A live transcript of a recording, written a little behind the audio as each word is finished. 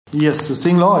Yes, das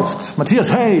Ding läuft.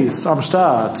 Matthias Hayes am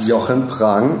Start. Jochen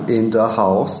Prang in der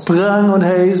Haus. Prang und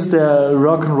Hayes, der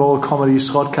Rock'n'Roll Comedy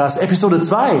Schrottcast, Episode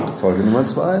 2. Folge Nummer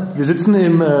 2. Wir sitzen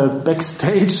im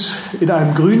Backstage in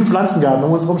einem grünen Pflanzengarten.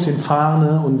 Um uns herum stehen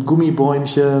Fahne und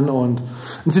Gummibäumchen und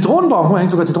ein Zitronenbaum. Guck mal, da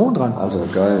hängt sogar Zitronen dran. Alter,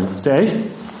 geil. Ist der echt?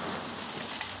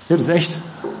 Ja, das ist echt.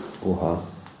 Oha.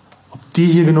 Ob die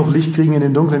hier genug Licht kriegen in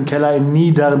den dunklen Keller in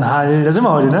Niedernhall. Da sind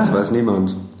wir heute, ne? Das weiß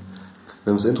niemand.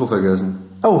 Wir haben das Intro vergessen.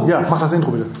 Oh, ja, mach das Intro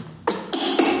bitte.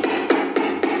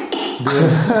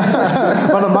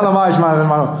 Mach mal, ich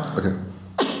mal. Okay.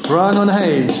 Prang und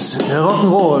Hayes, der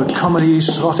Rock'n'Roll Comedy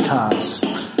Schrottcast.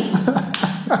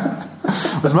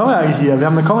 Was machen wir eigentlich hier? Wir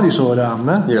haben eine Comedy-Show heute Abend,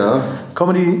 ne? Ja.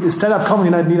 Stand-Up Comedy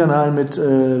Night Niedernhall mit,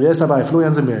 wer ist dabei?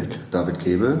 Florian Simberg. David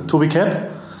Kebel. Tobi Kepp.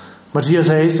 Matthias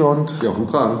Hayes und Jochen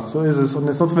Prang. So ist es. Und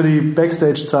jetzt nutzen wir die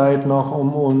Backstage-Zeit noch,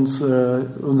 um uns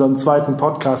unseren zweiten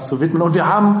Podcast zu widmen. Und wir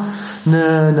haben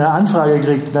eine Anfrage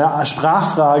gekriegt, eine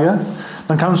Sprachfrage.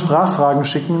 Man kann uns Sprachfragen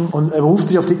schicken und er beruft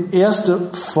sich auf die erste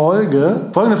Folge.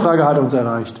 Folgende Frage hat er uns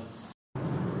erreicht.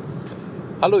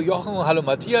 Hallo Jochen, hallo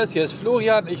Matthias, hier ist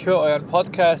Florian. Ich höre euren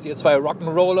Podcast, ihr zwei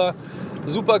Rock'n'Roller.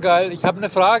 Supergeil. Ich habe eine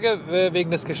Frage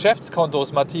wegen des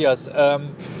Geschäftskontos, Matthias.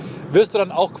 Wirst du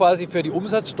dann auch quasi für die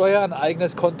Umsatzsteuer ein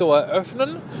eigenes Konto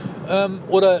eröffnen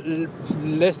oder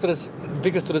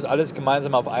wickelst du das alles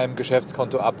gemeinsam auf einem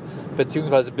Geschäftskonto ab,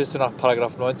 beziehungsweise bist du nach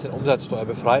Paragraph 19 Umsatzsteuer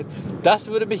befreit? Das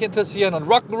würde mich interessieren und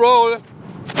Rock'n'Roll!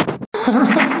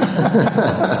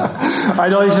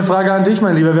 Eindeutig eine Frage an dich,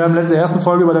 mein Lieber. Wir haben in der ersten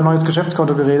Folge über dein neues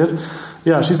Geschäftskonto geredet.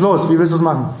 Ja, schieß los. Wie willst du es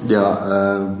machen?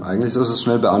 Ja, eigentlich ist es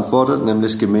schnell beantwortet,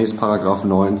 nämlich gemäß Paragraph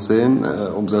 19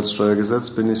 Umsatzsteuergesetz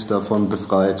bin ich davon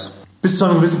befreit. Bis zu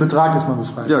einem gewissen Betrag ist man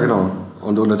befreit. Ja, genau.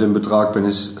 Und unter dem Betrag bin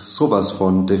ich sowas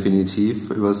von definitiv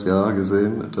übers Jahr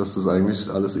gesehen, dass das eigentlich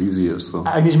alles easy ist. So.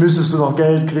 Eigentlich müsstest du noch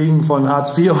Geld kriegen von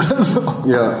Hartz IV oder so.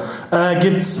 Ja.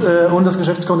 Gibt's und das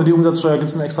Geschäftskonto, die Umsatzsteuer, gibt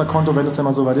es ein extra Konto, wenn es denn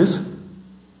mal soweit ist?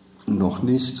 Noch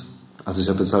nicht. Also ich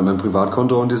habe jetzt halt mein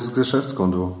Privatkonto und dieses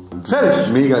Geschäftskonto.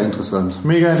 Fertig. Mega interessant.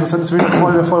 Mega interessant. Das wird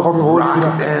voll Rock'n'Roll. Rock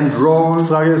and Roll. Die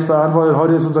Frage ist beantwortet.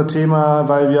 Heute ist unser Thema,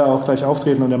 weil wir auch gleich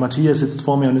auftreten und der Matthias sitzt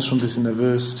vor mir und ist schon ein bisschen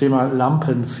nervös. Thema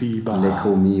Lampenfieber.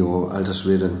 Lecco mio, alter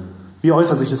Schwede. Wie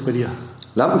äußert sich das bei dir?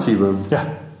 Lampenfieber? Ja.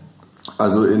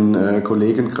 Also in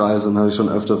Kollegenkreisen habe ich schon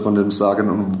öfter von dem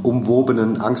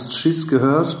sagenumwobenen Angst-Schiss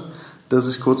gehört, der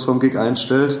sich kurz vorm Gig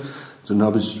einstellt. Den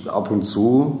habe ich ab und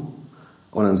zu.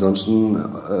 Und ansonsten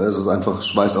ist es einfach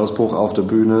Schweißausbruch auf der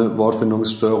Bühne,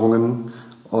 Wortfindungsstörungen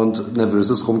und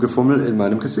nervöses Rumgefummel in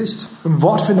meinem Gesicht. Und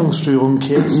Wortfindungsstörungen,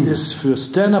 Kids, ist für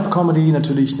Stand-Up-Comedy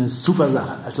natürlich eine super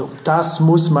Sache. Also das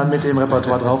muss man mit dem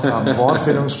Repertoire drauf haben.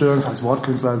 Wortfindungsstörungen als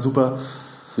Wortkünstler, super.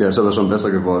 Ja, ist aber schon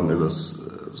besser geworden,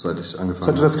 seit ich angefangen habe.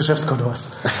 Seit du das Geschäftskonto hast.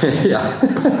 Ja.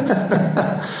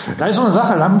 Da ist so eine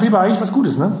Sache, Lampenfieber eigentlich was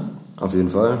Gutes, ne? Auf jeden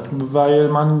Fall. Weil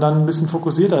man dann ein bisschen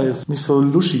fokussierter ist, nicht so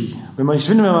luschi. Ich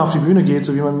finde, wenn man auf die Bühne geht,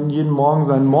 so wie man jeden Morgen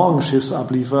seinen Morgenschiss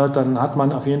abliefert, dann hat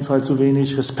man auf jeden Fall zu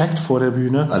wenig Respekt vor der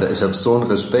Bühne. Alter, ich habe so einen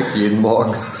Respekt jeden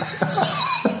Morgen.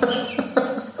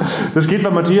 Das geht bei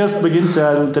Matthias, beginnt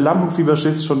der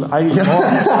Lampenfieberschiss schon eigentlich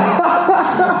morgens.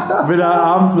 Wenn er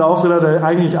abends läuft,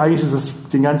 eigentlich ist das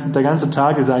der ganze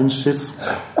Tag ist ein Schiss.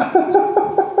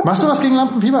 Machst du was gegen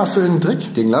Lampenfieber? Hast du irgendeinen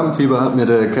Trick? Gegen Lampenfieber hat mir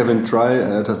der Kevin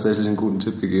Try tatsächlich einen guten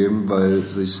Tipp gegeben, weil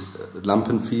sich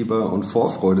Lampenfieber und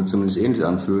Vorfreude ziemlich ähnlich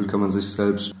anfühlt, kann man sich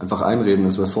selbst einfach einreden,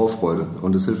 es wäre Vorfreude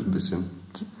und es hilft ein bisschen.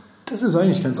 Das ist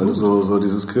eigentlich ganz gut. Also so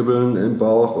dieses Kribbeln im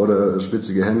Bauch oder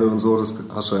spitzige Hände und so, das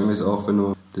hast du eigentlich auch, wenn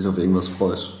du dich auf irgendwas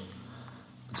freust.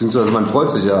 Beziehungsweise man freut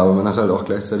sich ja, aber man hat halt auch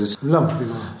gleichzeitig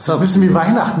Lampenfieber. Das ist ein bisschen wie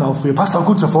Weihnachten auch früher. Passt auch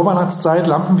gut zur Vorweihnachtszeit.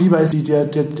 Lampenfieber ist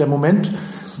der Moment.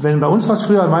 Wenn bei uns war es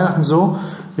früher an Weihnachten so,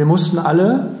 wir mussten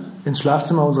alle ins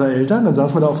Schlafzimmer unserer Eltern, dann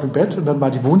saßen wir da auf dem Bett und dann war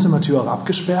die Wohnzimmertür auch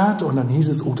abgesperrt und dann hieß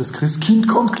es, oh, das Christkind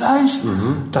kommt gleich.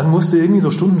 Dann musste irgendwie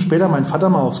so Stunden später mein Vater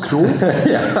mal aufs Klo.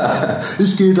 Ja,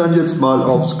 ich gehe dann jetzt mal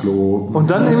aufs Klo. Und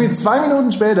dann irgendwie 2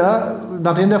 Minuten später,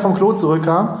 nachdem der vom Klo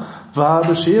zurückkam, war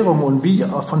Bescherung und wie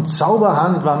von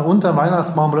Zauberhand waren unter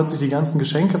Weihnachtsbaum plötzlich die ganzen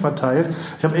Geschenke verteilt.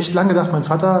 Ich habe echt lange gedacht, mein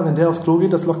Vater, wenn der aufs Klo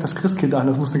geht, das lockt das Christkind an.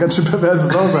 Das muss eine ganz schön perverse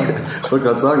Sau sein. Ich wollte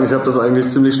gerade sagen, ich habe das eigentlich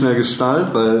ziemlich schnell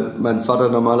geschnallt, weil mein Vater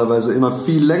normalerweise immer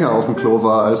viel länger auf dem Klo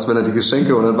war, als wenn er die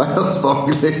Geschenke unter den Weihnachtsbaum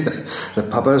gelegt hat. Der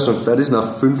Papa ist schon fertig nach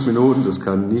 5 Minuten, das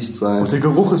kann nicht sein. Und der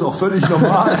Geruch ist auch völlig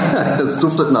normal. Es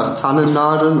duftet nach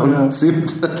Tannennadeln und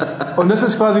Zimt. Und das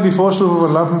ist quasi die Vorstufe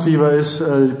von Lampenfieber, ist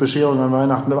Bescherung an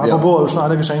Weihnachten. Ja. Apropos, schon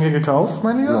alle Geschenke gekauft,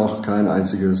 mein Lieber? Noch kein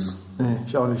einziges. Nee,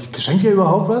 ich auch nicht. Geschenkt ihr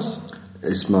überhaupt was?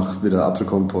 Ich mache wieder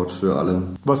Apfelkompott für alle.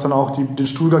 Was dann auch den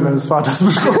Stuhlgang deines Vaters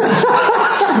beschreibt.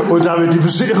 Und damit die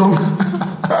Bescherung.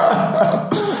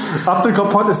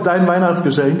 Apfelkompott ist dein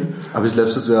Weihnachtsgeschenk. Habe ich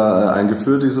letztes Jahr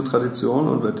eingeführt, diese Tradition,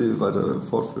 und werde die weiter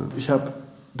fortführen. Ich habe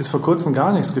bis vor kurzem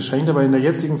gar nichts geschenkt, aber in der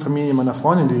jetzigen Familie meiner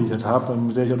Freundin, die ich halt habe,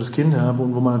 mit der ich auch das Kind habe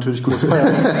und wo man natürlich groß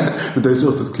feiert. Mit der ich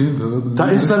auch das Kind habe. Da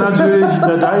ist dann natürlich,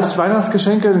 da ist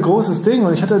Weihnachtsgeschenke ein großes Ding.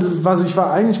 Und ich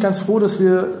war eigentlich ganz froh, dass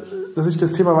ich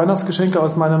das Thema Weihnachtsgeschenke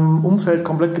aus meinem Umfeld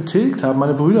komplett getilgt habe.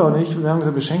 Meine Brüder und ich, wir haben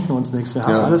gesagt, wir schenken uns nichts. Wir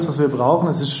haben alles, was wir brauchen.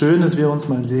 Es ist schön, dass wir uns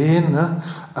mal sehen, ne?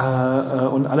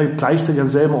 Und alle gleichzeitig am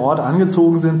selben Ort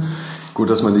angezogen sind. Gut,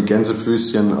 dass man die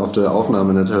Gänsefüßchen auf der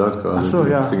Aufnahme nicht hört gerade. Ach so,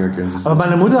 ja. Aber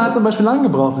meine Mutter hat zum Beispiel lange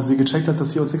gebraucht, bis sie gecheckt hat,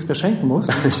 dass sie uns nichts mehr schenken muss.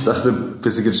 Ich dachte,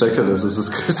 bis sie gecheckt hat, dass es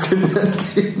das Christkind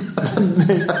nicht gibt.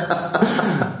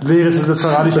 Nee, das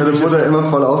verrate ich ja nicht. Meine Mutter immer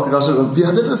voll ausgerastet und wie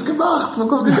hat er das gemacht? Wo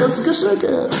kommen die ganzen Geschenke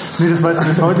her? Nee, das weiß ich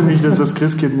bis heute nicht, dass es das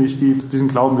Christkind nicht gibt. Diesen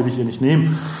Glauben will ich ihr nicht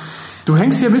nehmen. Du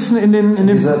hängst hier ein bisschen in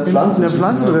der Pflanze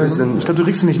drin. Ich glaube, du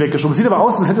kriegst sie nicht weggeschoben. Sieht aber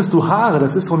aus, als hättest du Haare.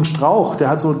 Das ist so ein Strauch. Der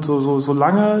hat so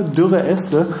lange, dürre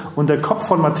Äste. Und der Kopf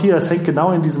von Matthias hängt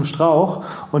genau in diesem Strauch.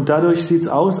 Und dadurch sieht es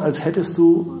aus, als hättest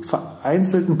du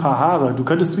vereinzelt ein paar Haare. Du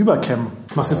könntest überkämmen.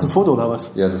 Machst du jetzt ein Foto oder was?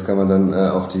 Ja, das kann man dann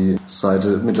auf die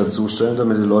Seite mit dazu stellen,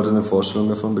 damit die Leute eine Vorstellung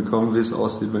davon bekommen, wie es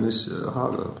aussieht, wenn ich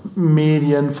Haare habe.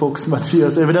 Medienfuchs,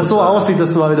 Matthias. Wenn das so aussieht,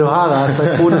 dass du mal wieder Haare hast, sei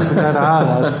froh, dass du keine Haare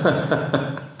hast.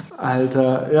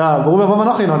 Alter, ja, worüber wollen wir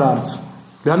noch reden heute Abend?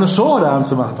 Wir haben eine Show heute Abend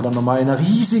zu machen, verdammt nochmal, in einer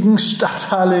riesigen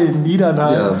Stadthalle in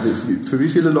Niedernheim. Ja, für wie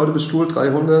viele Leute bestuhlt?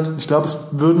 300? Ich glaube, es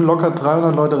würden locker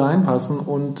 300 Leute reinpassen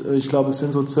und ich glaube, es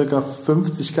sind so circa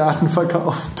 50 Karten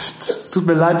verkauft. Es tut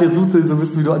mir leid, dir zuzusehen, so ein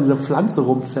bisschen, wie du an dieser Pflanze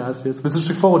rumzerrst jetzt. Willst du ein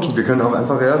Stück vorrutschen? Wir können auch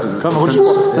einfach, Komm, rutschen.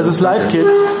 Das ist Live,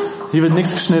 Kids. Hier wird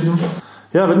nichts geschnitten.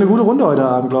 Ja, wird eine gute Runde heute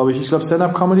Abend, glaube ich. Ich glaube,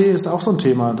 Stand-Up-Comedy ist auch so ein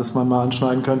Thema, das man mal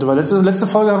anschneiden könnte. Weil letzte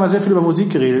Folge haben wir sehr viel über Musik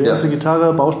geredet. Erste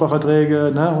Gitarre,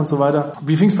 Bausparverträge, ne, und so weiter.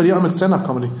 Wie fing es bei dir an mit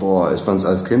Stand-Up-Comedy? Boah, ich fand es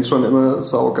als Kind schon immer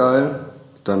saugeil.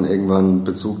 Dann irgendwann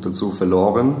Bezug dazu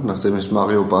verloren, nachdem ich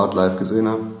Mario Barth live gesehen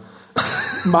habe.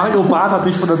 Mario Barth hat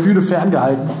dich von der Bühne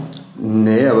ferngehalten.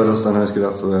 Nee, aber dann habe ich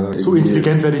gedacht, so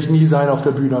intelligent werde ich nie sein auf der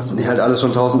Bühne. Hast du halt alles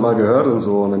schon 1000-mal gehört und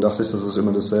so. Und dann dachte ich, das ist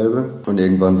immer dasselbe. Und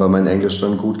irgendwann war mein Englisch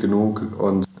dann gut genug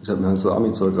und ich habe mir halt so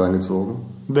Ami-Zeug reingezogen.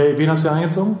 Wen hast du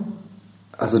reingezogen?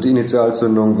 Also die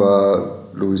Initialzündung war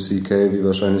Louis C.K., wie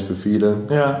wahrscheinlich für viele.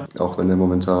 Ja. Auch wenn der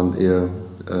momentan eher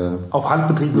auf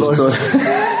Handbetrieb läuft. So.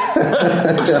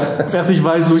 Wer es nicht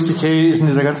weiß, Louis C.K. ist in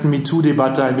dieser ganzen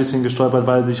MeToo-Debatte ein bisschen gestolpert,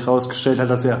 weil sich herausgestellt hat,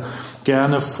 dass er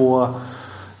gerne vor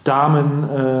Damen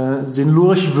den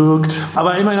Lurch wirkt.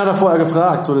 Aber immerhin hat er vorher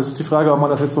gefragt. So, das ist die Frage, ob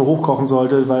man das jetzt so hochkochen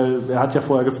sollte, weil er hat ja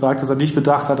vorher gefragt, dass er nicht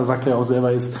bedacht hat, das sagt er ja auch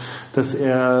selber, ist, dass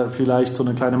er vielleicht so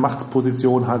eine kleine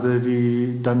Machtsposition hatte,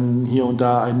 die dann hier und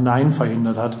da ein Nein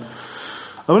verhindert hat.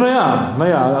 Aber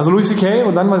naja, also Louis C.K.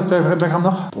 und dann, wer kam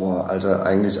noch? Boah, Alter,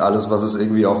 eigentlich alles, was es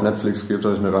irgendwie auf Netflix gibt,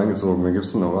 habe ich mir reingezogen. Wer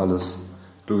gibt's denn noch alles?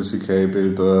 Louis C.K.,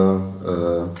 Bill Burr.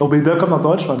 Bill Burr kommt nach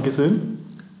Deutschland, gehst du hin?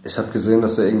 Ich habe gesehen,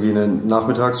 dass er irgendwie eine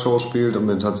Nachmittagsshow spielt und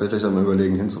bin tatsächlich am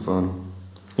Überlegen hinzufahren.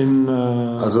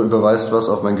 Also überweist was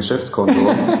auf mein Geschäftskonto.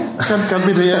 kann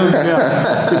bitte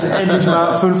jetzt endlich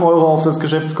mal 5 Euro auf das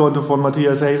Geschäftskonto von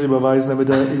Matthias Hayes überweisen, damit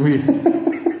er irgendwie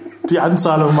die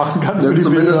Anzahlung machen kann für die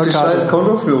zumindest die scheiß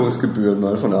Kontoführungsgebühren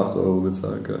mal von 8 Euro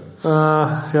bezahlen kann.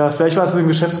 Ja, vielleicht war es mit dem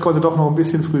Geschäftskonto doch noch ein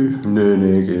bisschen früh.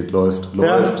 Nee, geht, läuft.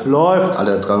 Ja, läuft.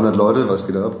 Alter, 300 Leute, was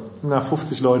geht ab?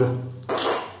 50 Leute.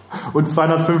 Und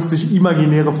 250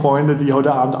 imaginäre Freunde, die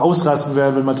heute Abend ausrasten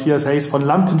werden, wenn Matthias Hayes von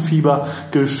Lampenfieber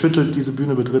geschüttelt diese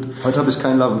Bühne betritt. Heute habe ich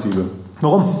kein Lampenfieber.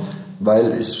 Warum?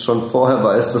 Weil ich schon vorher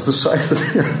weiß, dass es scheiße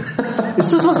wird.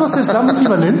 Ist das was das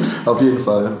Lampenfieber nimmt? Auf jeden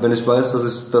Fall. Wenn ich weiß,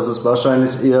 dass es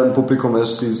wahrscheinlich eher ein Publikum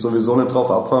ist, die sowieso nicht drauf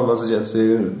abfahren, was ich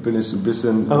erzähle, bin ich ein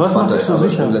bisschen aber was macht dich so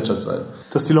sicher? In letzter Zeit.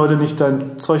 Dass die Leute nicht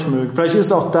dein Zeug mögen. Vielleicht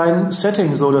ist auch dein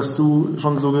Setting so, dass du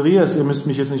schon suggerierst, ihr müsst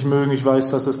mich jetzt nicht mögen, ich weiß,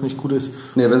 dass das nicht gut ist.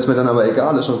 Nee, wenn es mir dann aber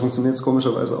egal ist, dann funktioniert es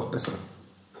komischerweise auch besser.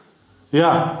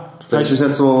 Ja. Wenn ich mich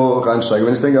nicht so reinsteige.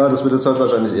 Wenn ich denke, das wird jetzt halt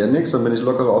wahrscheinlich eher nichts, dann bin ich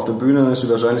lockerer auf der Bühne, dann ist die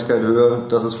Wahrscheinlichkeit höher,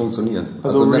 dass es funktioniert.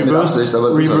 Also nicht mit Absicht, aber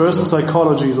es ist Reverse halt so.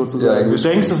 Psychology sozusagen. Ja, du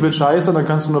denkst, es wird scheiße, dann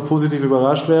kannst du nur positiv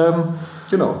überrascht werden.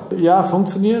 Genau. Ja,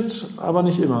 funktioniert, aber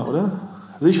nicht immer, oder?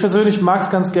 Also ich persönlich mag es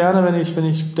ganz gerne, wenn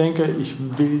ich denke, ich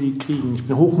will die kriegen. Ich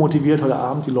bin hochmotiviert, heute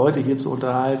Abend die Leute hier zu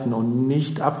unterhalten und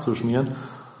nicht abzuschmieren.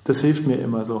 Das hilft mir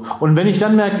immer so. Und wenn ich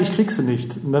dann merke, ich krieg sie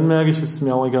nicht, dann merke ich, es ist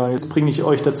mir auch egal. Jetzt bringe ich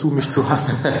euch dazu, mich zu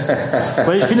hassen.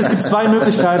 Weil ich finde, es gibt 2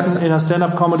 Möglichkeiten, in einer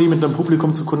Stand-Up-Comedy mit einem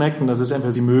Publikum zu connecten. Das ist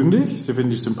entweder, sie mögen dich, sie finden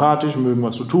dich sympathisch, mögen,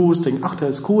 was du tust, denken, ach, der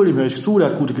ist cool, dem höre ich zu, der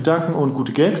hat gute Gedanken und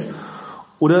gute Gags.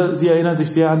 Oder sie erinnern sich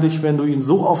sehr an dich, wenn du ihnen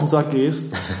so auf den Sack gehst,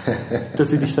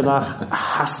 dass sie dich danach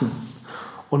hassen.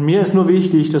 Und mir ist nur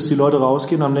wichtig, dass die Leute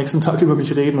rausgehen und am nächsten Tag über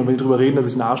mich reden. Und wenn die darüber reden, dass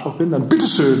ich ein Arschloch bin, dann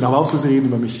bitteschön, aber Hauptsache sie reden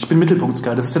über mich. Ich bin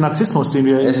Mittelpunktsgeil. Das ist der Narzissmus, den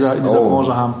wir in dieser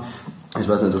Branche haben. Ich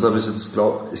weiß nicht, das habe ich jetzt,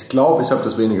 ich glaube, ich habe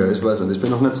das weniger. Ich weiß nicht, ich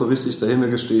bin noch nicht so richtig dahinter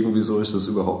gestiegen, wieso ich das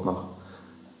überhaupt mache.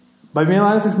 Bei mir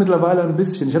weiß ich es mittlerweile ein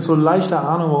bisschen. Ich habe so eine leichte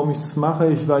Ahnung, warum ich das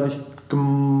mache, weil ich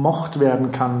gemocht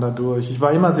werden kann dadurch. Ich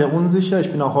war immer sehr unsicher, ich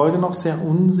bin auch heute noch sehr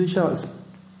unsicher. Es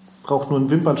braucht nur einen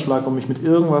Wimpernschlag, um mich mit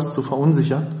irgendwas zu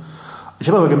verunsichern. Ich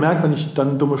habe aber gemerkt, wenn ich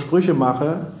dann dumme Sprüche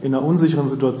mache, in einer unsicheren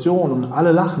Situation und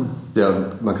alle lachen. Ja,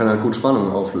 man kann halt gut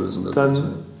Spannungen auflösen.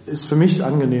 Dann ist für mich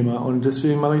angenehmer. Und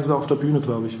deswegen mache ich es auch auf der Bühne,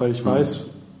 glaube ich, weil ich weiß,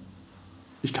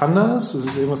 ich kann das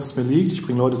ist irgendwas, was mir liegt, ich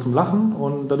bringe Leute zum Lachen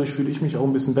und dadurch fühle ich mich auch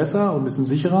ein bisschen besser und ein bisschen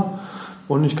sicherer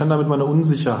und ich kann damit meine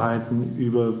Unsicherheiten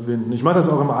überwinden. Ich mache das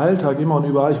auch im Alltag immer und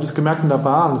überall. Ich habe es gemerkt in der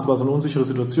Bahn, es war so eine unsichere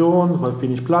Situation, es war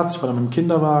wenig Platz, ich war dann mit dem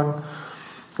Kinderwagen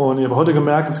und ich habe heute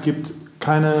gemerkt, es gibt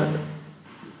keine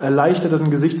erleichterten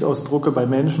Gesichtsausdrücke bei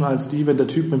Menschen als die, wenn der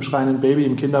Typ mit dem schreienden Baby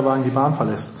im Kinderwagen die Bahn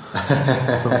verlässt.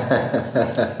 So.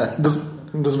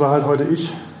 Das war halt heute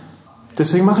ich.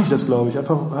 Deswegen mache ich das, glaube ich,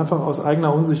 einfach aus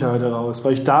eigener Unsicherheit heraus,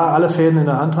 weil ich da alle Fäden in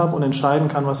der Hand habe und entscheiden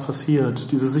kann, was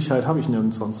passiert. Diese Sicherheit habe ich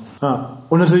nirgends sonst. Ja.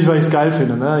 Und natürlich, weil ich es geil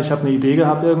finde. Ne? Ich habe eine Idee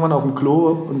gehabt irgendwann auf dem Klo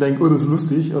und denke, oh, das ist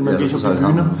lustig. Und dann gehe ich auf die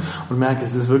Bühne und merke,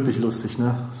 es ist wirklich lustig.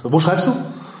 Ne? So, wo schreibst du?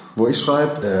 Wo ich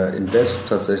schreibe? Im Bett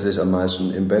tatsächlich am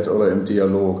meisten. Im Bett oder im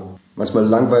Dialog. Manchmal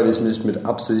langweile ich mich mit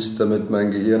Absicht, damit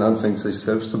mein Gehirn anfängt, sich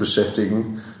selbst zu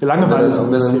beschäftigen. Langeweile ist auch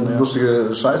mir dann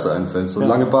lustige Scheiße einfällt. So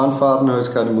lange Bahnfahrten höre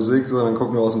ich keine Musik, sondern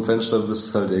gucke nur aus dem Fenster,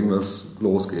 bis halt irgendwas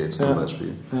losgeht, zum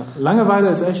Beispiel. Ja. Langeweile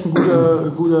ist echt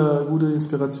eine gute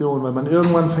Inspiration, weil man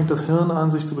irgendwann fängt das Hirn an,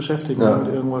 sich zu beschäftigen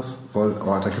mit irgendwas. Voll.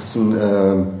 Oh, da gibt es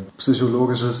ein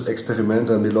psychologisches Experiment,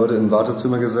 da haben die Leute in ein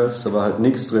Wartezimmer gesetzt, da war halt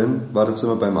nichts drin,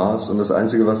 Wartezimmer beim Arzt und das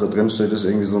Einzige, was da drin steht, ist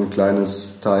irgendwie so ein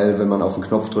kleines Teil, wenn man auf den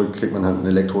Knopf drückt, kriegt man halt einen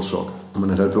Elektroschock. Und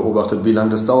man hat halt beobachtet, wie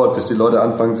lange das dauert, bis die Leute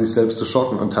anfangen, sich selbst zu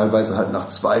schocken. Und teilweise halt nach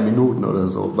 2 Minuten oder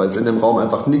so, weil es in dem Raum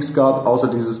einfach nichts gab, außer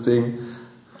dieses Ding.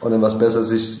 Und dann war es besser,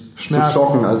 sich zu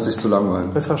schocken, als sich zu langweilen.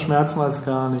 Besser schmerzen als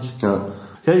gar nichts. Ja.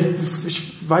 Ja,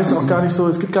 ich weiß auch gar nicht so,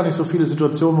 es gibt gar nicht so viele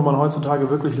Situationen, wo man heutzutage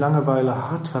wirklich Langeweile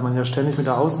hat, weil man ja ständig mit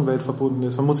der Außenwelt verbunden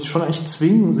ist. Man muss sich schon echt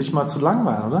zwingen, sich mal zu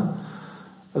langweilen, oder?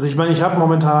 Also ich meine, ich habe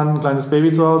momentan ein kleines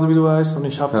Baby zu Hause, wie du weißt, und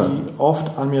ich habe die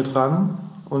oft an mir dran.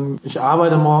 Und ich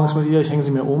arbeite morgens mit ihr, ich hänge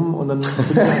sie mir um und dann bin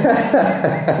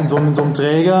ich in so einem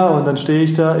Träger und dann stehe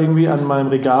ich da irgendwie an meinem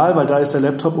Regal, weil da ist der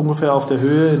Laptop ungefähr auf der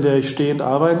Höhe, in der ich stehend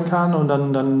arbeiten kann und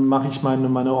dann mache ich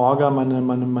meine Orga,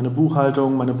 meine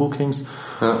Buchhaltung, meine Bookings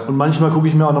und manchmal gucke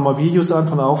ich mir auch nochmal Videos an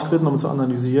von Auftritten, um zu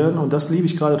analysieren und das liebe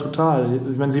ich gerade total.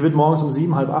 Ich meine, sie wird morgens um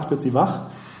 7, halb 8 wird sie wach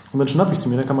und dann schnappe ich sie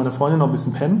mir, dann kann meine Freundin noch ein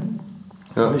bisschen pennen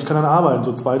und ich kann dann arbeiten,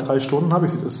 so 2-3 Stunden habe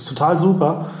ich sie, das ist total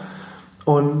super.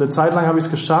 Und eine Zeit lang habe ich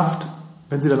es geschafft,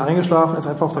 wenn sie dann eingeschlafen ist,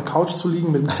 einfach auf der Couch zu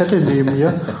liegen mit einem Zettel neben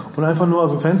mir und einfach nur aus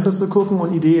dem Fenster zu gucken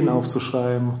und Ideen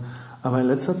aufzuschreiben. Aber in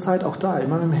letzter Zeit auch da,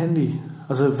 immer mit dem Handy.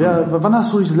 Also wann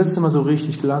hast du dich das letzte Mal so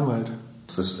richtig gelangweilt?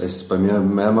 Das ist echt bei mir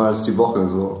mehrmals die Woche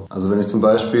so. Also wenn ich zum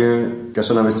Beispiel,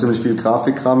 gestern habe ich ziemlich viel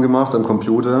Grafikkram gemacht am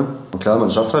Computer. Und klar, man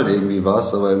schafft halt irgendwie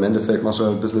was, aber im Endeffekt machst du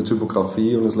halt ein bisschen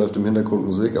Typografie und es läuft im Hintergrund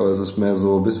Musik, aber es ist mehr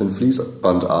so ein bisschen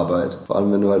Fließbandarbeit. Vor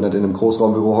allem, wenn du halt nicht in einem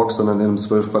Großraumbüro hockst, sondern in einem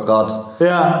 12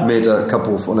 Quadratmeter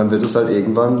Kapuff. Und dann wird es halt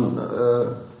irgendwann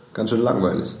ganz schön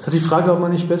langweilig. Das hat die Frage, ob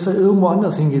man nicht besser irgendwo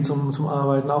anders hingeht zum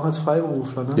Arbeiten, auch als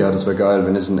Freiberufler. Ne? Ja, das wäre geil.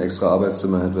 Wenn ich ein extra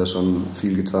Arbeitszimmer hätte, wäre schon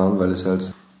viel getan, weil ich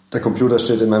halt... Der Computer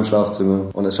steht in meinem Schlafzimmer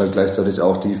und ist halt gleichzeitig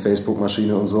auch die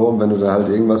Facebook-Maschine und so. Und wenn du da halt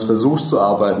irgendwas versuchst zu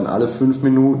arbeiten, alle 5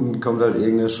 Minuten kommt halt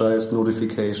irgendeine scheiß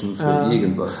Notification für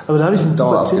irgendwas. Aber da habe ich einen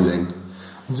super Tipp.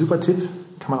 Ein super Tipp,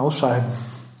 kann man ausschalten.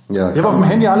 Ja, ich habe auf dem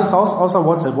Handy alles raus, außer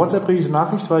WhatsApp. WhatsApp kriege ich eine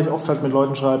Nachricht, weil ich oft halt mit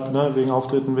Leuten schreibe, ne, wegen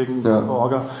Auftritten, wegen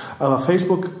Orga. Aber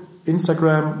Facebook,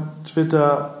 Instagram,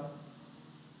 Twitter...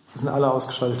 sind alle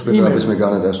ausgeschaltet. Twitter habe ich mir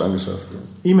gar nicht erst angeschafft. Ja.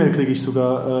 E-Mail kriege ich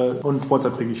sogar und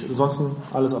WhatsApp kriege ich. Ansonsten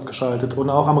alles abgeschaltet. Und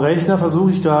auch am Rechner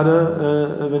versuche ich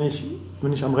gerade, wenn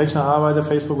ich am Rechner arbeite,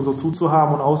 Facebook und so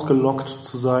zuzuhaben und ausgeloggt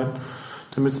zu sein,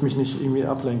 damit es mich nicht irgendwie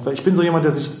ablenkt. Weil ich bin so jemand,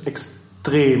 der sich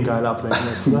extrem geil ablenken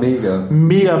lässt. Ne?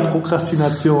 Mega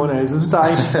Prokrastination, ey.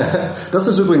 Das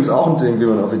ist übrigens auch ein Ding, wie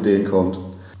man auf Ideen kommt.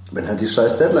 Wenn halt die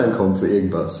scheiß Deadline kommt für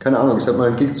irgendwas. Keine Ahnung, ich habe mal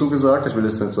einen Gig zugesagt, ich will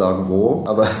jetzt nicht sagen wo,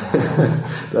 aber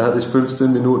da hatte ich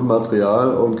 15 Minuten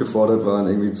Material und gefordert waren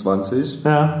irgendwie 20.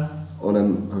 Ja. Und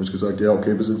dann habe ich gesagt, ja,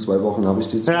 okay, bis in 2 Wochen habe ich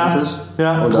die 20.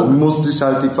 Ja, und dann musste ich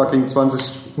halt die fucking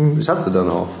 20, ich hatte sie dann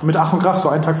auch. Mit Ach und Krach, so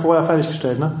einen Tag vorher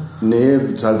fertiggestellt, ne? Nee,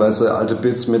 teilweise alte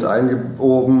Bits mit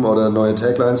eingehoben oder neue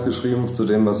Taglines geschrieben zu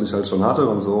dem, was ich halt schon hatte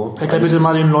und so. Erklär bitte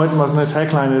mal den Leuten, was eine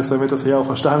Tagline ist, damit das hier auch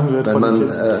verstanden wird. Wenn von den man,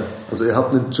 Kids. also ihr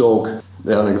habt einen Joke,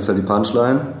 ja, und dann gibt es halt die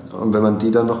Punchline. Und wenn man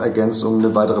die dann noch ergänzt um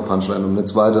eine weitere Punchline, um eine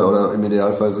zweite oder im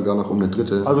Idealfall sogar noch um eine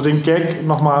dritte. Also den Gag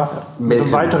nochmal mit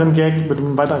einem weiteren Gag, mit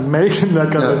einem weiteren Melken.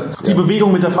 Die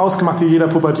Bewegung mit der Faust gemacht, die jeder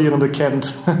Pubertierende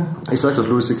kennt. Ich sag doch,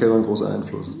 Louis C.K. war ein großer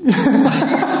Einfluss.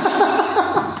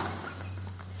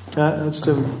 Ja,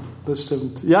 das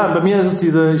stimmt. Ja, bei mir ist es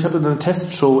ich habe eine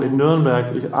Testshow in Nürnberg.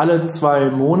 Alle 2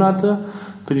 Monate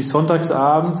bin ich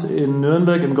sonntagsabends in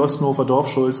Nürnberg im Gostenhofer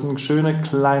Dorfschulzen. Schöne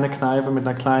kleine Kneipe mit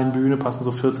einer kleinen Bühne, passen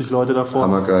so 40 Leute davor.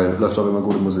 Hammergeil, läuft auch immer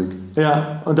gute Musik.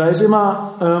 Ja, und da ist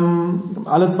immer,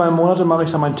 alle 2 Monate mache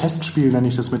ich da mein Testspiel, nenne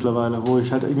ich das mittlerweile, wo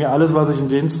ich halt irgendwie alles, was ich in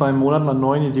den 2 Monaten an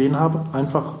neuen Ideen habe,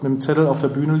 einfach mit dem Zettel auf der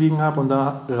Bühne liegen habe und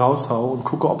da raushau und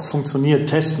gucke, ob es funktioniert,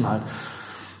 testen halt.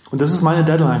 Und das ist meine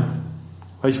Deadline.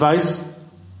 Weil ich weiß,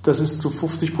 das ist zu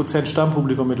 50%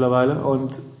 Stammpublikum mittlerweile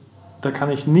und da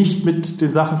kann ich nicht mit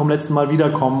den Sachen vom letzten Mal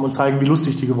wiederkommen und zeigen, wie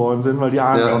lustig die geworden sind, weil die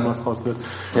ahnen schon, was raus wird.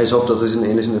 Ja, ich hoffe, dass ich einen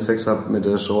ähnlichen Effekt habe mit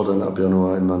der Show dann ab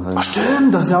Januar in Mannheim. Ach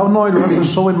stimmt, das ist ja auch neu. Du hast eine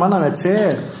Show in Mannheim,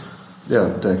 erzähl. Ja,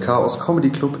 der Chaos Comedy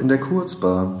Club in der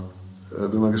Kurzbahn.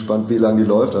 Bin mal gespannt, wie lange die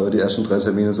läuft, aber die ersten 3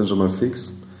 Termine sind schon mal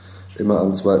fix. Immer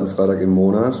am 2. Freitag im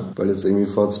Monat, weil jetzt irgendwie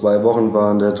vor 2 Wochen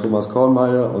waren der Thomas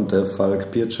Kornmeier und der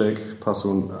Falk Pieczek,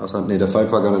 Passun Assan, der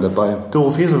Falk war gar nicht dabei. Doro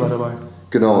Fesel war dabei.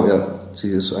 Genau, ja, sie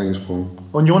ist eingesprungen.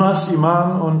 Und Jonas,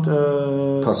 Iman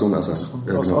und Passun Assan.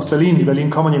 Ja, aus Berlin, die Berlin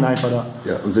Comedy Night war da.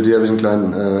 Ja, und für die habe ich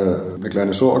eine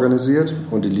kleine Show organisiert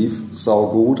und die lief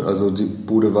saugut, also die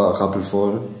Bude war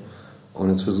rappelvoll. Und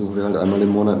jetzt versuchen wir halt einmal im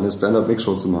Monat eine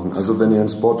Stand-Up-Mix-Show zu machen. Also wenn ihr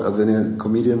wenn ihr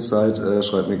Comedians seid,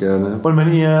 schreibt mir gerne. Und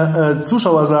wenn ihr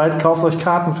Zuschauer seid, kauft euch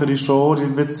Karten für die Show.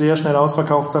 Die wird sehr schnell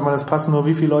ausverkauft sein, weil es passen nur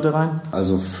wie viele Leute rein?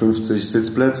 Also 50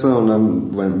 Sitzplätze und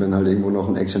dann, wenn halt irgendwo noch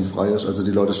ein Eckchen frei ist. Also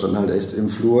die Leute standen halt echt im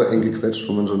Flur eng gequetscht,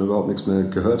 wo man schon überhaupt nichts mehr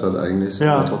gehört hat eigentlich.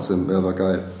 Ja. Aber trotzdem, war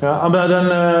geil. Ja, aber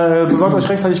dann besorgt euch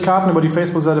rechtzeitig Karten über die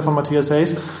Facebook-Seite von Matthias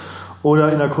Hayes.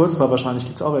 Oder in der Kurzbar wahrscheinlich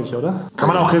gibt es auch welche, oder? Kann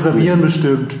man auch reservieren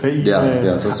bestimmt per E-Mail.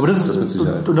 Ja, das mit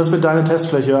Sicherheit. Und das wird deine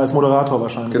Testfläche als Moderator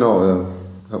wahrscheinlich. Genau, ja.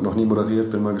 Ich habe noch nie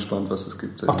moderiert, bin mal gespannt, was es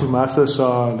gibt. Ach, du magst das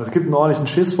schon. Es gibt einen ordentlichen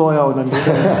Schiss vorher und dann geht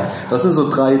es. Was sind so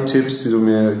 3 Tipps, die du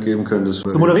mir geben könntest?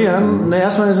 Zu moderieren? Na,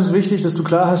 erstmal ist es wichtig, dass du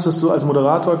klar hast, dass du als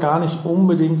Moderator gar nicht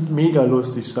unbedingt mega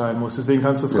lustig sein musst. Deswegen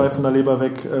kannst du frei von der Leber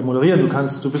weg moderieren.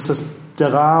 Du bist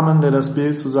der Rahmen, der das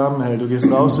Bild zusammenhält. Du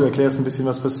gehst raus, du erklärst ein bisschen,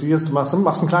 was passiert. Du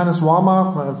machst ein kleines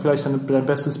Warm-up, vielleicht dein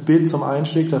bestes Bild zum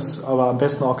Einstieg, das aber am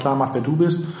besten auch klar macht, wer du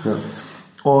bist. Ja.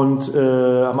 Und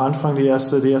am Anfang die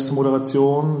erste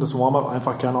Moderation, das Warm-up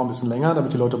einfach gerne auch ein bisschen länger,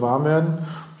 damit die Leute warm werden.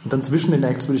 Und dann zwischen den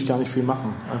Acts würde ich gar nicht viel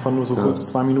machen. Einfach nur so kurz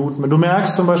 2 Minuten. Wenn du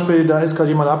merkst zum Beispiel, da ist gerade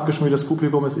jemand abgeschmiert, das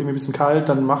Publikum ist irgendwie ein bisschen kalt,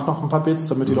 dann mach noch ein paar Bits,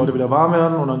 damit die Leute wieder warm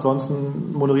werden. Und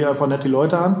ansonsten moderiere einfach nett die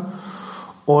Leute an.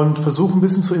 Und versuche ein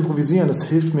bisschen zu improvisieren. Das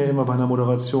hilft mir immer bei einer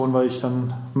Moderation, weil ich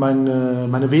dann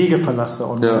meine Wege verlasse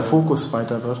und der Fokus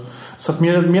weiter wird.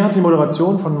 Mir hat die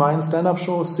Moderation von meinen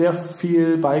Stand-Up-Shows sehr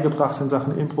viel beigebracht in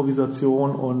Sachen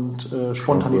Improvisation und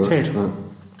Spontanität.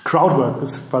 Crowdwork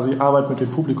ist quasi Arbeit mit dem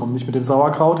Publikum, nicht mit dem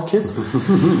Sauerkraut-Kids.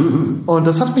 Und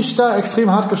das hat mich da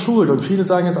extrem hart geschult. Und viele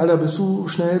sagen jetzt, Alter, bist du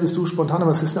schnell, bist du spontan?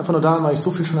 Aber es ist einfach nur da, weil ich so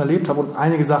viel schon erlebt habe und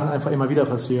einige Sachen einfach immer wieder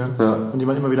passieren und die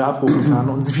man immer wieder abrufen kann.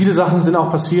 Und viele Sachen sind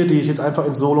auch passiert, die ich jetzt einfach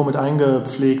ins Solo mit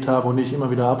eingepflegt habe und die ich immer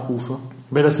wieder abrufe.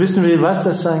 Wer das wissen will, was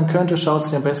das sein könnte, schaut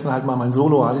sich am besten halt mal mein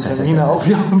Solo an. Termine auf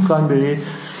jachtenfragen.de.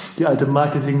 Die alte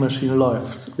Marketingmaschine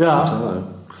läuft. Ja. Total.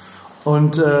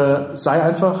 Und sei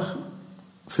einfach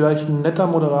vielleicht ein netter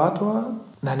Moderator.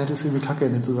 Nein, nett ist irgendwie kacke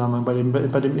in dem Zusammenhang.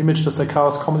 Bei dem Image, das der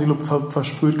Chaos Comedy Club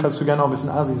versprüht, kannst du gerne auch ein bisschen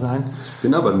Asi sein. Ich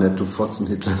bin aber nett, du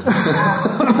Fotzenhitler.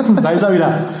 Da ist er wieder.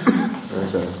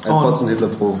 Ein Fotzenhitler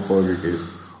pro Folge geht.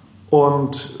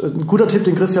 Und ein guter Tipp,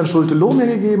 den Christian Schulte-Loh mir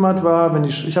gegeben hat, war,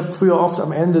 ich habe früher oft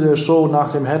am Ende der Show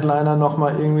nach dem Headliner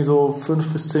nochmal irgendwie so 5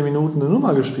 bis 10 Minuten eine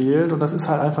Nummer gespielt und das ist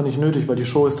halt einfach nicht nötig, weil die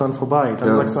Show ist dann vorbei.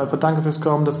 Dann sagst du einfach, danke fürs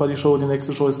Kommen, das war die Show, die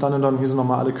nächste Show ist dann und dann. Hier sind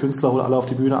nochmal alle Künstler, holen alle auf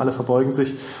die Bühne, alle verbeugen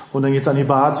sich und dann geht's an die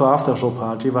Bar zur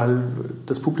Aftershow-Party, weil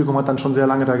das Publikum hat dann schon sehr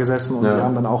lange da gesessen und die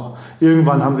haben dann auch,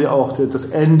 irgendwann haben sie auch das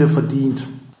Ende verdient.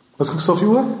 Was guckst du auf die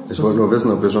Uhr? Ich wollte nur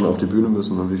wissen, ob wir schon auf die Bühne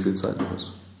müssen und wie viel Zeit noch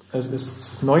ist. Es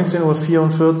ist 19.44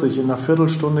 Uhr, in einer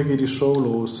Viertelstunde geht die Show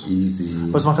los. Easy.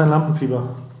 Was macht dein Lampenfieber?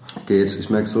 Geht, ich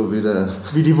merke so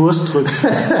wie die Wurst drückt.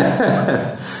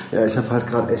 Ja, ich habe halt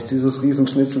gerade echt dieses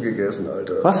Riesenschnitzel gegessen,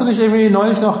 Alter. Warst du nicht irgendwie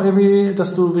neulich noch irgendwie,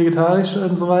 dass du vegetarisch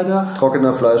und so weiter?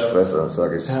 Trockener Fleischfresser,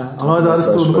 sage ich. Ja, und heute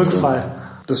hattest du einen Rückfall.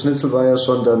 Das Schnitzel war ja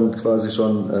schon dann quasi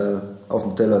schon auf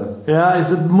dem Teller. Ja,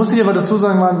 muss ich aber dazu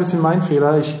sagen, war ein bisschen mein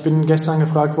Fehler. Ich bin gestern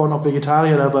gefragt worden, ob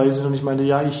Vegetarier dabei sind und ich meinte,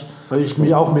 ja, weil ich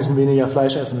mich auch ein bisschen weniger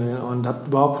Fleisch essen will und habe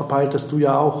überhaupt verpeilt, dass du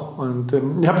ja auch. Und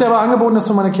ich habe dir aber angeboten, dass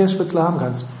du meine Kässpätzle haben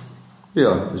kannst.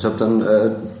 Ja, ich habe dann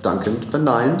dankend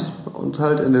verneint und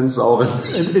halt in den sauren...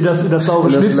 In das saure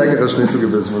Schnitzel. Das leckere Schnitzel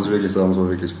gebissen, muss ich wirklich sagen, so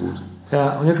wirklich gut.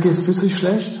 Ja, und jetzt fühlst du dich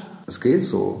schlecht? Es geht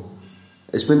so.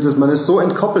 Ich finde, man ist so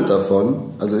entkoppelt davon,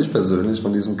 also ich persönlich,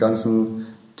 von diesem ganzen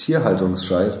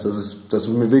Tierhaltungsscheiß, dass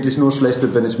mir wirklich nur schlecht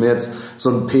wird, wenn ich mir jetzt so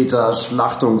ein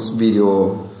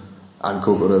Peter-Schlachtungsvideo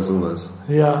angucke oder sowas.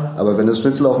 Ja. Aber wenn das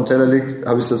Schnitzel auf dem Teller liegt,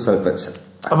 habe ich das halt...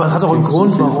 Aber es hat auch einen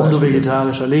Grund, warum du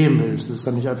vegetarischer leben willst. Das ist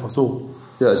dann nicht einfach so.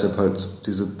 Ja, ich habe halt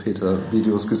diese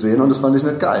Peter-Videos gesehen und das fand ich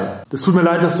nicht geil. Das tut mir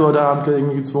leid, dass du heute Abend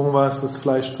irgendwie gezwungen warst, das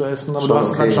Fleisch zu essen. Aber Schon du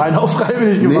hast es anscheinend auch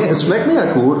freiwillig gemacht. Nee, es schmeckt mir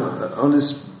ja gut. Und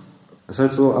es ist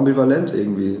halt so ambivalent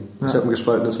irgendwie. Ja. Ich habe ein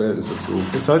gespaltenes Verhältnis dazu.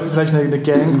 Wir sollten vielleicht eine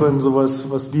Gang gründen, sowas,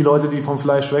 was die Leute, die vom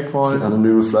Fleisch weg wollen,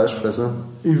 anonyme Fleischfresser,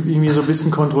 irgendwie so ein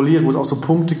bisschen kontrolliert, wo es auch so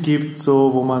Punkte gibt,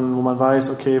 so, wo man weiß,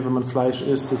 okay, wenn man Fleisch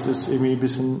isst, das ist irgendwie ein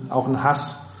bisschen auch ein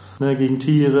Hass, ne, gegen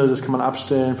Tiere, das kann man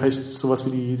abstellen. Vielleicht sowas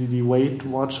wie die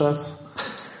Weight Watchers,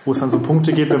 wo es dann so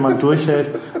Punkte gibt, wenn man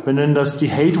durchhält. Wir nennen das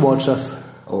die Hate Watchers.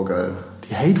 Oh, geil.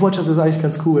 Die Hate Watchers ist eigentlich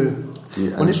ganz cool.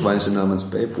 Ein Schweinchen namens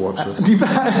Babe Watchers. Die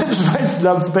Schweinchen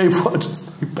namens Babe Watchers.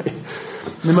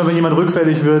 Immer wenn jemand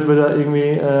rückfällig wird er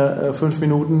irgendwie 5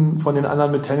 Minuten von den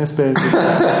anderen mit Tennisbällen.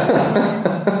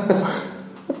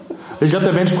 Ich glaube,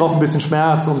 der Mensch braucht ein bisschen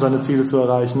Schmerz, um seine Ziele zu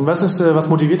erreichen. Was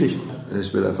motiviert dich?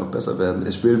 Ich will einfach besser werden.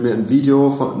 Ich will mir ein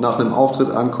Video nach einem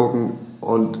Auftritt angucken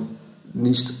und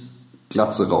nicht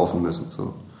Glatze raufen müssen.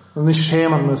 So. Und nicht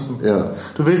schämen müssen. Ja.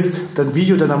 Du willst dein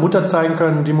Video deiner Mutter zeigen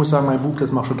können und die muss sagen, mein Bub,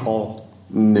 das machst du toll.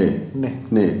 Nee.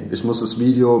 Ich muss das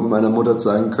Video meiner Mutter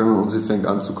zeigen können und sie fängt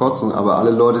an zu kotzen. Aber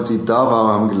alle Leute, die da waren,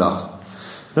 haben gelacht.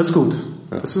 Das ist gut.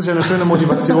 Ja. Das ist ja eine schöne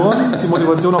Motivation. Die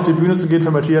Motivation, auf die Bühne zu gehen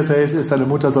für Matthias Hayes ist, seine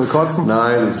Mutter soll kotzen.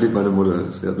 Nein, ich liebe meine Mutter.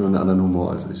 Sie hat nur einen anderen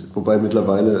Humor als ich. Wobei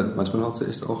mittlerweile, manchmal haut sie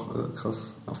echt auch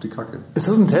krass auf die Kacke. Ist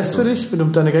das ein Test für dich, wenn du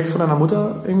deine Gags von deiner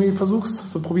Mutter irgendwie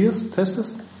probierst,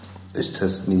 testest? Ich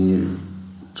teste nie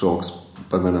Jokes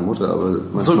bei meiner Mutter, aber...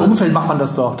 So im Umfeld macht man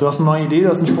das doch. Du hast eine neue Idee, du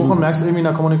hast einen Spruch und merkst irgendwie in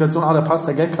der Kommunikation, da passt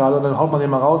der Gag gerade und dann haut man den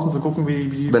mal raus, um zu gucken,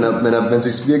 wie... Wenn es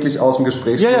sich wirklich aus dem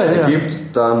Gesprächsfluss ergibt,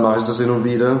 dann mache ich das hin und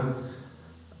wieder.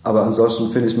 Aber ansonsten,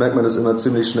 finde ich, merkt man das immer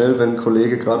ziemlich schnell, wenn ein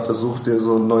Kollege gerade versucht, dir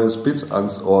so ein neues Bit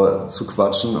ans Ohr zu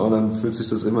quatschen und dann fühlt sich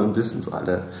das immer ein bisschen so,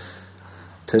 Alter...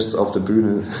 Tests auf der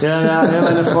Bühne. Ja,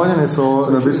 meine Freundin ist so. So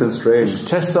ein bisschen strange. Ich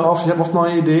teste oft, ich habe oft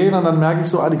neue Ideen und dann merke ich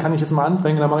so, die kann ich jetzt mal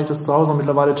anbringen, dann mache ich das zu Hause und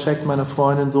mittlerweile checkt meine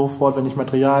Freundin sofort, wenn ich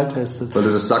Material teste. Weil du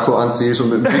das Sakko anziehst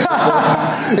und mit dem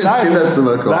ins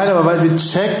Kinderzimmer kommst. Nein, aber weil sie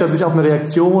checkt, dass ich auf eine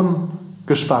Reaktion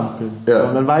gespannt bin. Ja. So,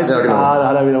 und dann weiß ich, genau. Da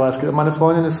hat er wieder was gemacht. Meine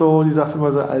Freundin ist so, die sagt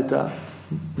immer so, Alter,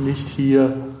 nicht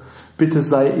hier. Bitte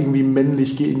sei irgendwie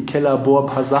männlich, geh in den Keller, bohr ein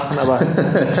paar Sachen, aber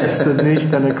teste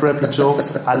nicht deine crappy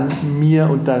Jokes an mir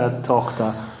und deiner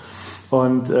Tochter.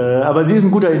 Aber sie ist ein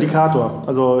guter Indikator.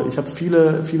 Also ich habe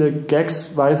viele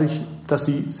Gags, weiß ich, dass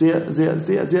sie sehr, sehr,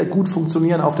 sehr, sehr gut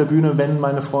funktionieren auf der Bühne, wenn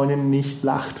meine Freundin nicht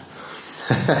lacht.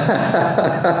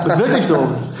 Das ist wirklich so.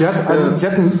 Sie hat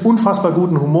einen unfassbar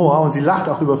guten Humor und sie lacht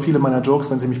auch über viele meiner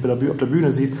Jokes, wenn sie mich auf der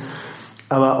Bühne sieht.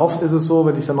 Aber oft ist es so,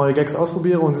 wenn ich dann neue Gags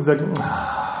ausprobiere und sie sagt...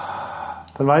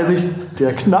 Dann weiß ich,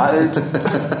 der knallt.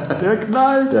 Der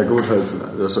knallt. Ja gut, halt,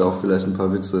 du hast ja auch vielleicht ein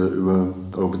paar Witze über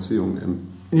eure Beziehung.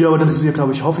 Ja, aber das ist ihr,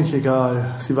 glaube ich, hoffe ich, egal.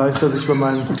 Sie weiß, dass ich bei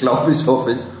meinen... Glaube ich,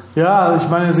 hoffe ich. Ja, ich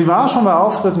meine, sie war schon bei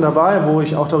Auftritten dabei, wo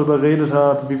ich auch darüber geredet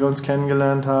habe, wie wir uns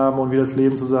kennengelernt haben und wie das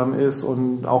Leben zusammen ist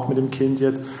und auch mit dem Kind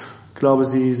jetzt. Ich glaube,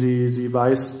 sie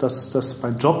weiß, dass das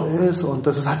mein Job ist und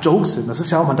dass es halt Jokes sind. Das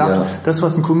ist ja auch, man darf das,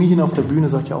 was ein Comedian auf der Bühne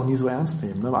sagt, ja auch nie so ernst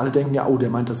nehmen. Ne? Alle denken ja,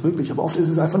 der meint das wirklich. Aber oft ist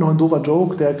es einfach nur ein doofer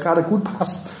Joke, der gerade gut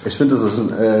passt. Ich finde, das ist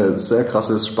ein sehr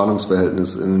krasses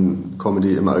Spannungsverhältnis in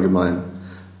Comedy im Allgemeinen.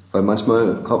 Weil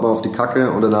manchmal haut man auf die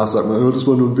Kacke und danach sagt man, das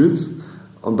war nur ein Witz.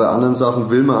 Und bei anderen Sachen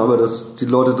will man aber, dass die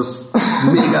Leute das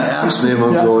mega ernst nehmen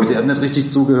und so. Und die haben nicht richtig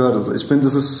zugehört. Und so. Ich finde,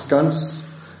 das ist ganz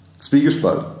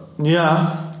zwiegespalten.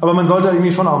 Ja, aber man sollte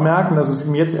irgendwie schon auch merken, dass es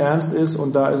ihm jetzt ernst ist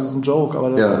und da ist es ein Joke. Aber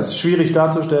das ist schwierig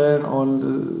darzustellen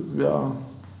und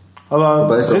Aber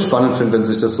Wobei ich es auch spannend finde, wenn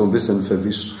sich das so ein bisschen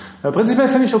verwischt. Ja, prinzipiell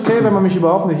finde ich okay, wenn man mich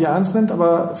überhaupt nicht ernst nimmt,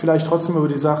 aber vielleicht trotzdem über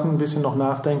die Sachen ein bisschen noch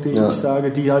nachdenkt, die ich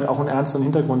sage, die halt auch einen ernsten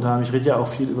Hintergrund haben. Ich rede ja auch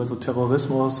viel über so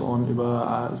Terrorismus und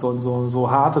über so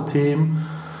harte Themen.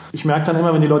 Ich merke dann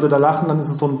immer, wenn die Leute da lachen, dann ist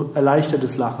es so ein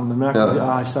erleichtertes Lachen. Dann merken sie,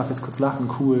 ich darf jetzt kurz lachen,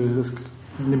 cool, das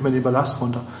nimmt mir den Ballast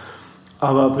runter.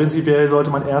 Aber prinzipiell sollte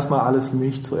man erstmal alles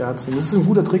nicht so ernst nehmen. Das ist ein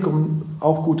guter Trick, um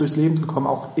auch gut durchs Leben zu kommen,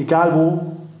 auch egal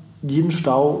wo. Jeden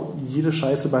Stau, jede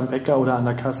Scheiße beim Bäcker oder an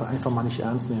der Kasse einfach mal nicht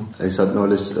ernst nehmen. Ich hatte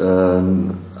neulich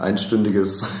ein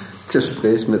einstündiges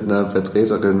Gespräch mit einer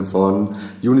Vertreterin von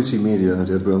Unity Media.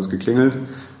 Die hat bei uns geklingelt,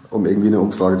 um irgendwie eine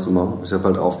Umfrage zu machen. Ich habe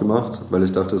halt aufgemacht, weil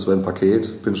ich dachte, es wäre ein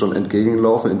Paket. Bin schon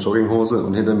entgegengelaufen in Jogginghose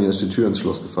und hinter mir ist die Tür ins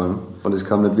Schloss gefallen. Und ich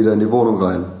kam nicht wieder in die Wohnung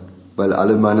rein. Weil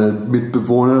alle meine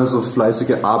Mitbewohner so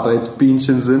fleißige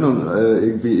Arbeitsbienchen sind und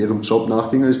irgendwie ihrem Job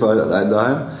nachgingen. Ich war halt allein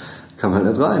daheim. Kam halt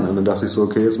nicht rein. Und dann dachte ich so,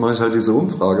 okay, jetzt mache ich halt diese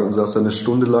Umfrage und saß dann eine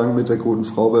Stunde lang mit der guten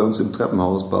Frau bei uns im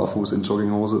Treppenhaus, barfuß in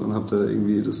Jogginghose und habe da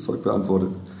irgendwie das Zeug beantwortet.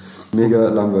 Mega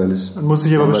langweilig. Dann musst du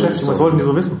dich aber beschäftigen. Was wollten die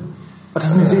so wissen? Ach,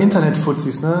 das sind diese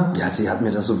Internet-Fuzis, ne? Ja, die hat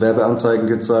mir da so Werbeanzeigen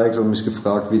gezeigt und mich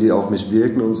gefragt, wie die auf mich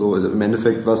wirken und so. Im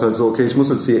Endeffekt war es halt so, okay, ich muss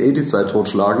jetzt hier die Zeit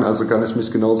totschlagen, also kann ich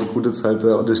mich genauso gut jetzt halt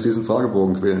durch diesen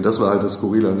Fragebogen quälen. Das war halt das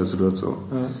Skurrile an der Situation.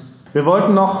 Ja. Wir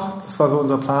wollten noch, das war so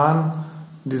unser Plan,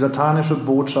 die satanische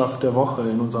Botschaft der Woche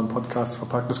in unserem Podcast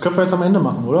verpackt. Das können wir jetzt am Ende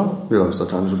machen, oder? Ja,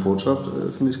 satanische Botschaft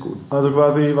finde ich gut. Also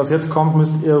quasi, was jetzt kommt,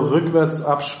 müsst ihr rückwärts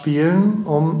abspielen,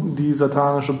 um die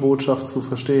satanische Botschaft zu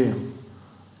verstehen.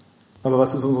 Aber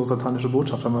was ist unsere satanische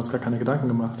Botschaft? Haben wir uns gar keine Gedanken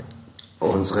gemacht.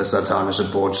 Unsere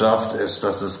satanische Botschaft ist,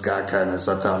 dass es gar keine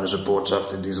satanische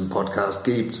Botschaft in diesem Podcast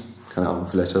gibt. Keine Ahnung,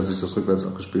 vielleicht hört sich das rückwärts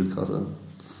abgespielt krass an.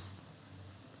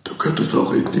 Du könntest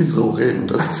auch irgendwie so reden,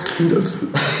 das ist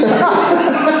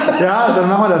Ja, dann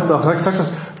machen wir das doch.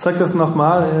 Sag das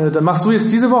nochmal. Dann machst du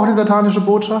jetzt diese Woche die satanische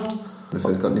Botschaft? Mir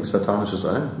fällt gerade nichts Satanisches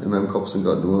ein. In meinem Kopf sind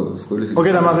gerade nur fröhliche...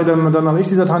 Okay, dann mache ich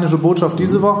die satanische Botschaft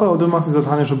diese Woche und du machst die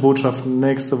satanische Botschaft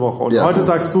nächste Woche. Und heute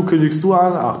kündigst du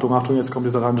an. Achtung, jetzt kommt die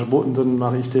satanische Botschaft und dann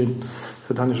mache ich die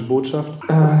satanische Botschaft.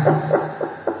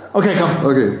 Okay, komm.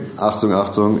 Okay,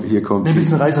 Achtung, hier kommt... Ein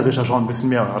bisschen reißerischer schon, ein bisschen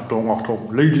mehr. Achtung,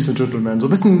 Ladies and Gentlemen. So ein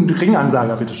bisschen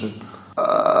Ringansager, bitteschön.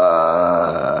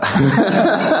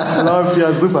 Läuft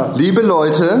ja super. Liebe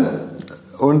Leute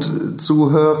und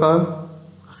Zuhörerinnen,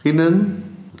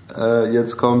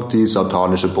 jetzt kommt die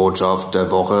satanische Botschaft der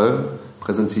Woche,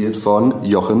 präsentiert von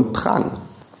Jochen Prang.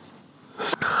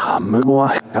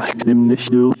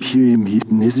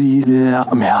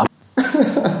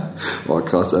 Boah,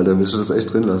 krass, Alter, willst du das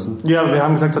echt drin lassen? Ja, wir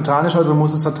haben gesagt satanisch, also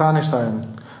muss es satanisch sein.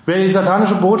 Wer die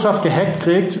satanische Botschaft gehackt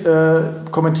kriegt,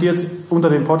 kommentiert es unter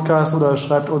dem Podcast oder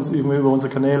schreibt uns irgendwie über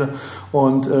unsere Kanäle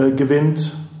und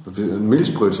gewinnt... Ein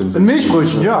Milchbrötchen. Ein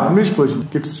Milchbrötchen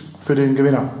gibt's für den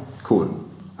Gewinner. Cool.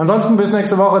 Ansonsten bis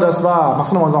nächste Woche, das war...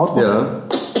 Machst du nochmal unser Outro? Ja.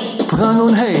 Prang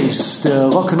und Haze, der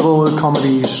Rock'n'Roll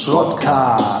Comedy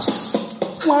Schrottcast.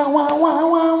 Wow, wow, wow,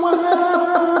 wow,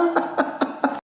 wow.